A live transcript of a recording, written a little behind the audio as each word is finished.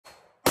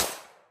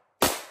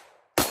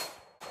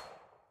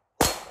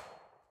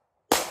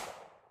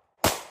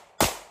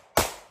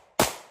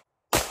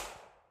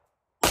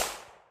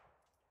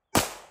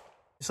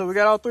So we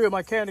got all three of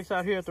my Caniks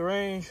out here at the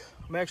range.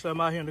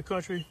 I'm out here in the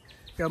country.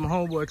 Got my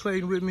homeboy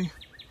Clayton with me.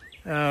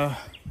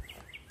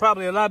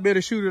 Probably a lot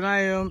better shooter than I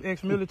am,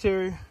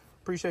 ex-military.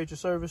 Appreciate your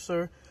service,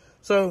 sir.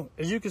 So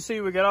as you can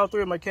see, we got all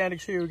three of my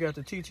Caniks here. We got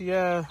the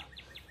TTI,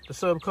 the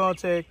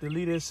Subcontact, the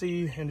Elite SC,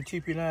 and the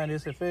TP9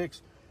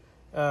 SFX.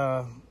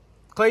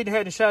 Clayton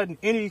hadn't shot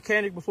any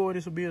Canik before.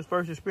 This will be his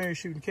first experience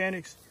shooting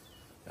Caniks.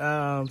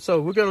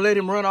 So we're gonna let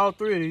him run all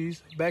three of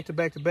these back to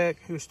back to back.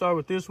 He'll start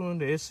with this one,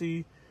 the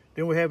SC.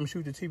 Then we'll have him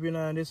shoot the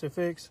TP9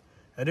 SFX.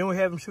 And then we'll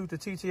have him shoot the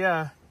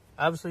TTI.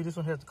 Obviously, this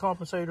one has the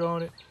compensator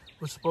on it,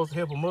 which is supposed to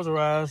help him muzzle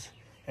rise.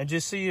 And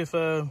just see if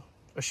a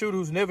shooter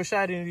who's never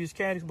shot any of these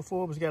Caniks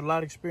before, but's got a lot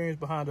of experience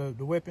behind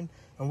the weapon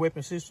and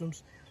weapon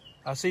systems,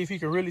 see if he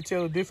can really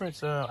tell the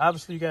difference.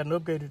 Obviously, you got an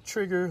upgraded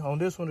trigger on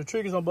this one. The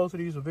triggers on both of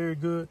these are very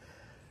good.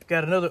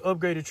 Got another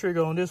upgraded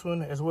trigger on this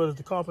one, as well as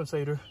the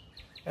compensator.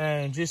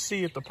 And just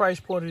see if the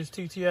price point of this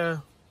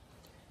TTI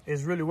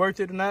is really worth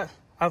it or not.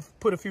 I've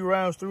put a few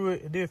rounds through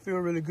it. It did feel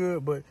really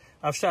good, but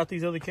I've shot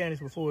these other Caniks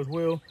before as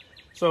well.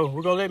 So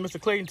we're gonna let Mr.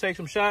 Clayton take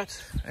some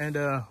shots, and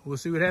we'll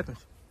see what happens.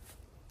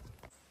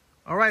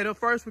 All right, up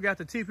first, we got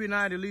the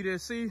TP9 Elite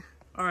SC.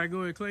 All right,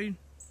 go ahead, Clayton.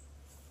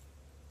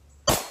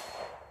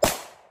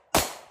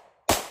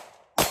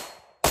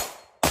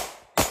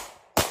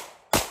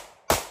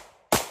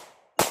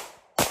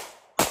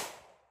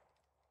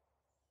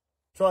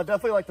 So I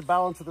definitely like the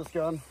balance of this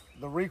gun.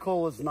 The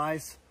recoil is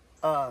nice.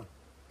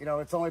 You know,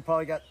 it's only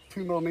probably got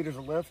 2 millimeters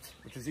of lift,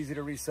 which is easy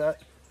to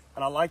reset.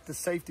 And I like the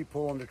safety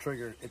pull on the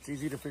trigger. It's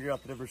easy to figure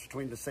out the difference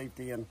between the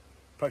safety and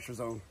pressure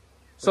zone.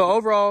 So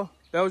overall,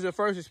 that was your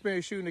first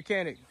experience shooting the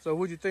Canik. So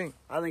what'd you think?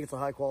 I think it's a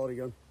high quality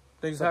gun.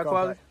 Think it's high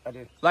quality? I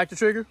do. Like the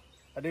trigger?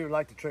 I do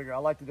like the trigger. I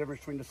like the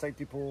difference between the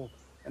safety pull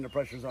and the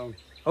pressure zone.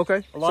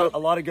 Okay. A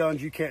lot of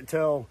guns, you can't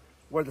tell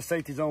where the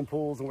safety zone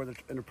pulls and where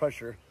the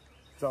pressure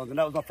zone. And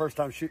that was my first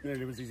time shooting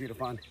it. It was easy to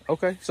find.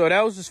 Okay. So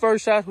that was his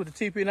first shot with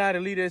the TP9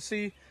 Elite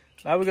SC.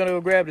 Now we're gonna go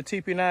grab the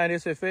TP9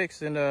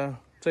 SFX and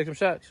take some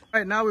shots.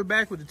 All right, now we're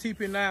back with the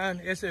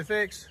TP9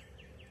 SFX.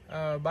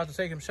 About to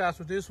take some shots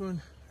with this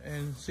one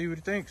and see what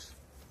he thinks.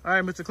 All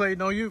right, Mr.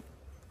 Clayton, on you.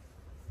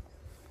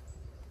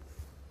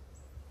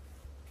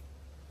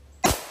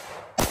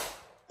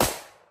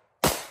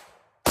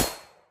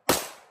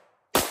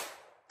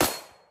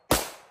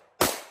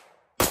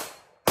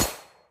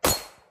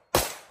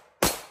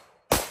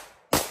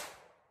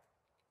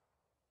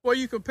 Before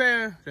you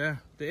compare the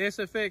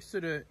SFX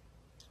to the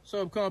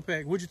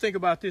Subcompact, what'd you think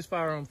about this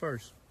firearm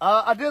first?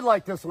 I did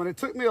like this one. It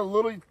took me a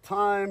little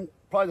time,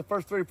 probably the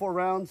first 3 or 4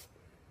 rounds.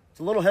 It's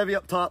a little heavy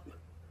up top,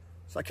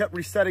 so I kept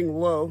resetting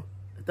low,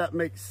 if that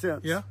makes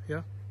sense. Yeah.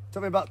 It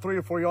took me about 3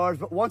 or 4 yards,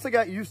 but once I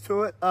got used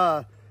to it,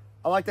 I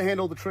like the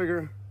handle of the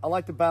trigger. I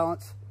like the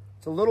balance.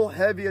 It's a little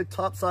heavier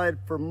topside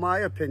for my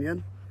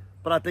opinion,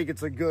 but I think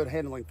it's a good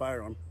handling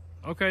firearm.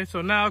 Okay,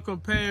 so now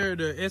compare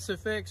the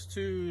SFX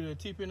to the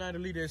TP9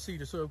 Elite SC,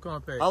 the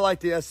Subcompact. I like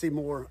the SC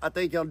more. I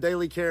think on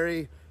daily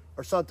carry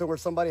or something where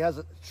somebody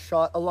hasn't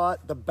shot a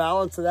lot, the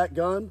balance of that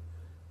gun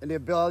and the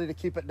ability to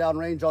keep it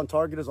downrange on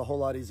target is a whole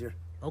lot easier.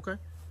 Okay.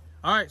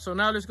 All right, so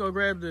now let's go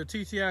grab the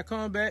TTI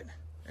Combat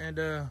and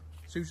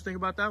see what you think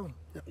about that one.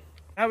 Yep.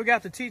 Now we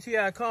got the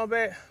TTI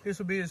Combat. This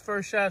will be his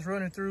first shots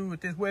running through with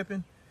this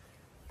weapon.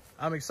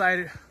 I'm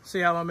excited to see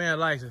how my man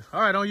likes it.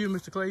 All right, on you,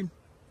 Mr. Clayton.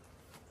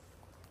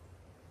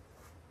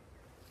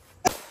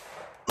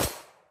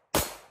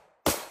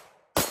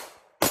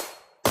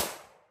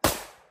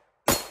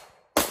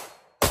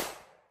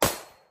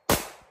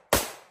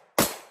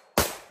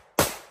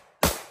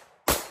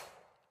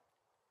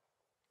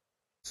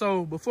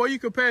 So before you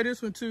compare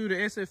this one to the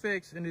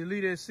SFX and the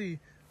Elite SC,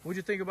 what'd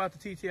you think about the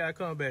TTI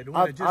Combat? The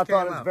one that just I thought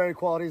came it was out? very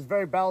quality. It's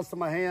very balanced in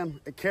my hand.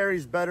 It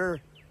carries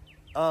better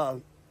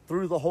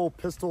through the whole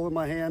pistol in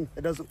my hand.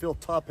 It doesn't feel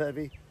top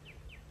heavy.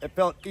 It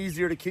felt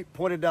easier to keep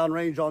pointed down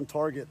range on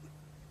target.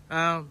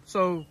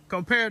 So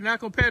compare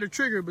the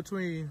trigger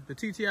between the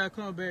TTI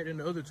Combat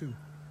and the other two.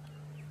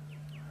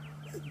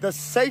 The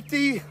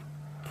safety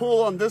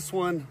pull on this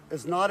one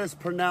is not as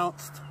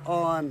pronounced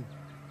on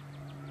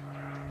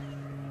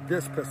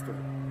this pistol,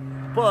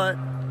 but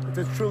if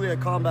it's truly a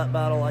combat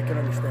battle, I can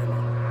understand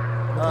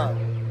that.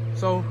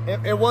 So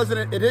it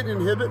didn't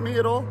inhibit me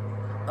at all.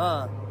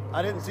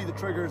 I didn't see the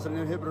trigger as an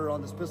inhibitor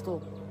on this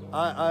pistol.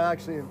 I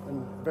actually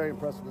am very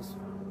impressed with this.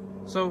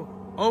 So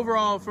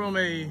overall, from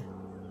a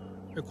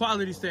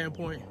quality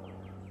standpoint,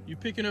 you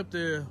picking up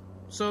the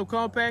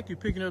Subcompact, you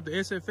picking up the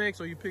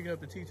SFX, or you picking up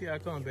the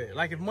TTI Combat?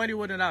 Like if money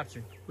wasn't an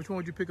option, which one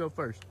would you pick up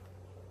first?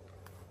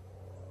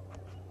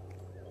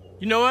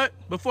 You know what?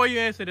 Before you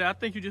answer that, I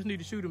think you just need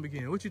to shoot him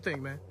again. What you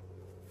think, man?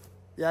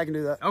 Yeah, I can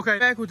do that. Okay,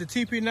 back with the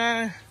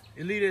TP9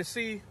 Elite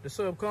SC, the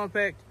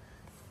Subcompact.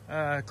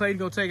 Clayton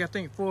gonna take, I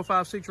think, 4,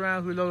 5, 6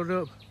 rounds. We load it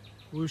up.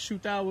 We'll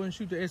shoot that one,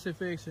 shoot the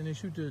SFX, and then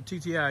shoot the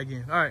TTI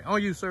again. All right,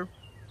 on you, sir.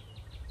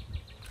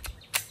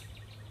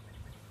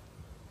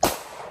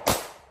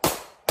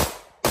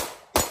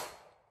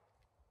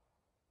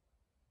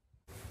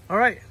 All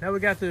right, now we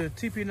got the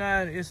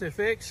TP9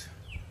 SFX.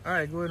 All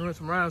right, go ahead and run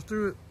some rounds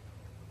through it.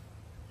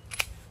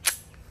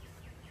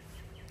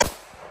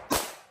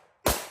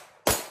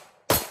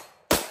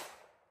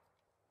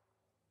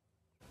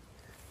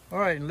 All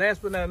right, and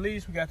last but not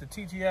least, we got the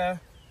TTI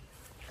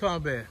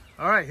Combat.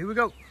 All right, here we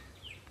go.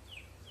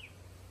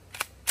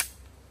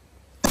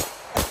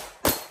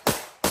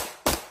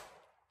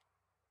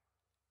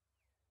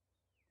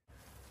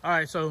 All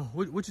right, so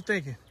what you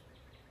thinking?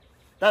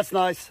 That's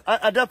nice.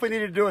 I definitely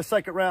needed to do a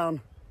second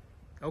round.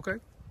 Okay.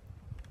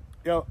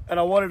 You know, and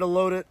I wanted to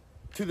load it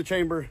to the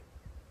chamber.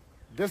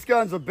 This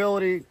gun's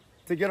ability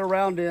to get a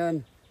round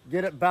in,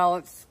 get it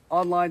balanced,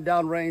 online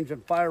downrange,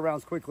 and fire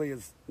rounds quickly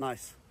is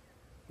nice.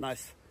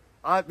 Nice.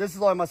 This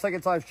is only my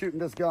second time shooting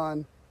this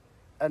gun,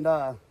 and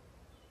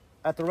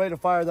at the rate of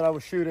fire that I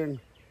was shooting,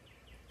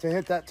 to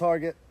hit that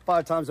target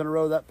 5 times in a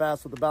row that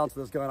fast with the balance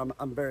of this gun,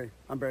 I'm very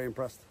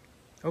impressed.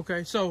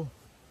 Okay, so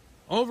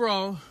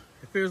overall,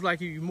 it feels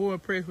like you're more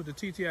impressed with the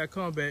TTI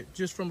Combat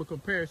just from a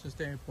comparison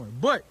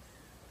standpoint. But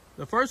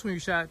the first one you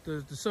shot,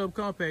 the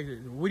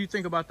subcompact, what do you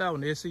think about that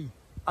one, the SC?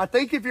 I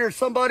think if you're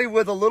somebody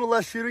with a little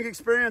less shooting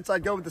experience,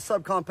 I'd go with the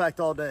subcompact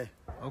all day.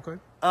 Okay.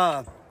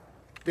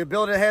 The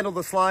ability to handle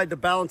the slide, the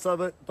balance of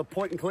it, the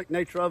point and click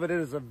nature of it, it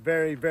is a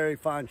very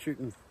fine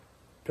shooting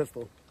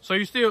pistol. So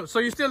you're still a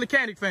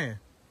Canik fan?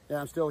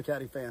 Yeah, I'm still a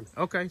Canik fan.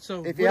 Okay,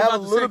 so if you have a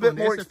little bit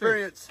more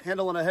experience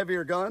handling a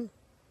heavier gun,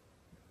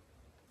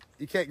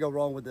 you can't go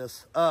wrong with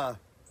this. You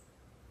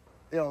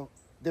know,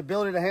 the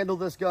ability to handle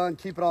this gun,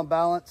 keep it on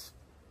balance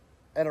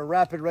at a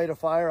rapid rate of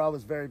fire, I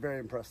was very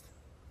impressed.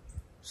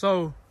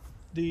 So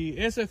the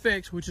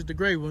SFX, which is the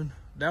gray one,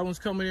 that one's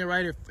coming in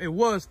right at, it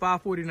was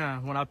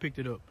 $549 when I picked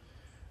it up.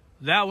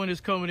 That one is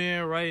coming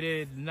in right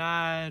at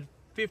 $959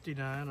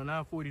 or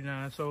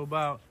 $949, so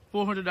about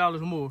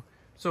 $400 more.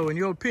 So in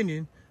your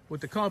opinion,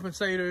 with the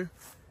compensator,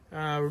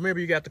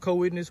 remember you got the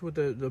co-witness with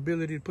the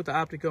ability to put the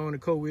optic on the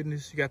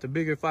co-witness. You got the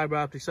bigger fiber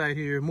optic sight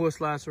here, more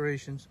slide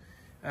serrations.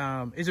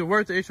 Is it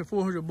worth the extra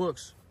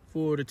 $400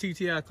 for the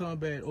TTI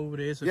Combat over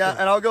the SFX? Yeah,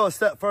 and I'll go a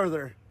step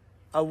further.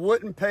 I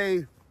wouldn't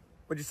pay,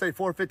 what'd you say,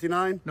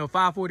 $459? No,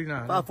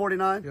 $549.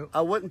 $549? Yep.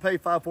 I wouldn't pay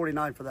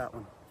 $549 for that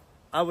one.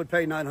 I would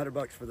pay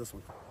 $900 for this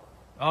one.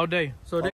 All day. So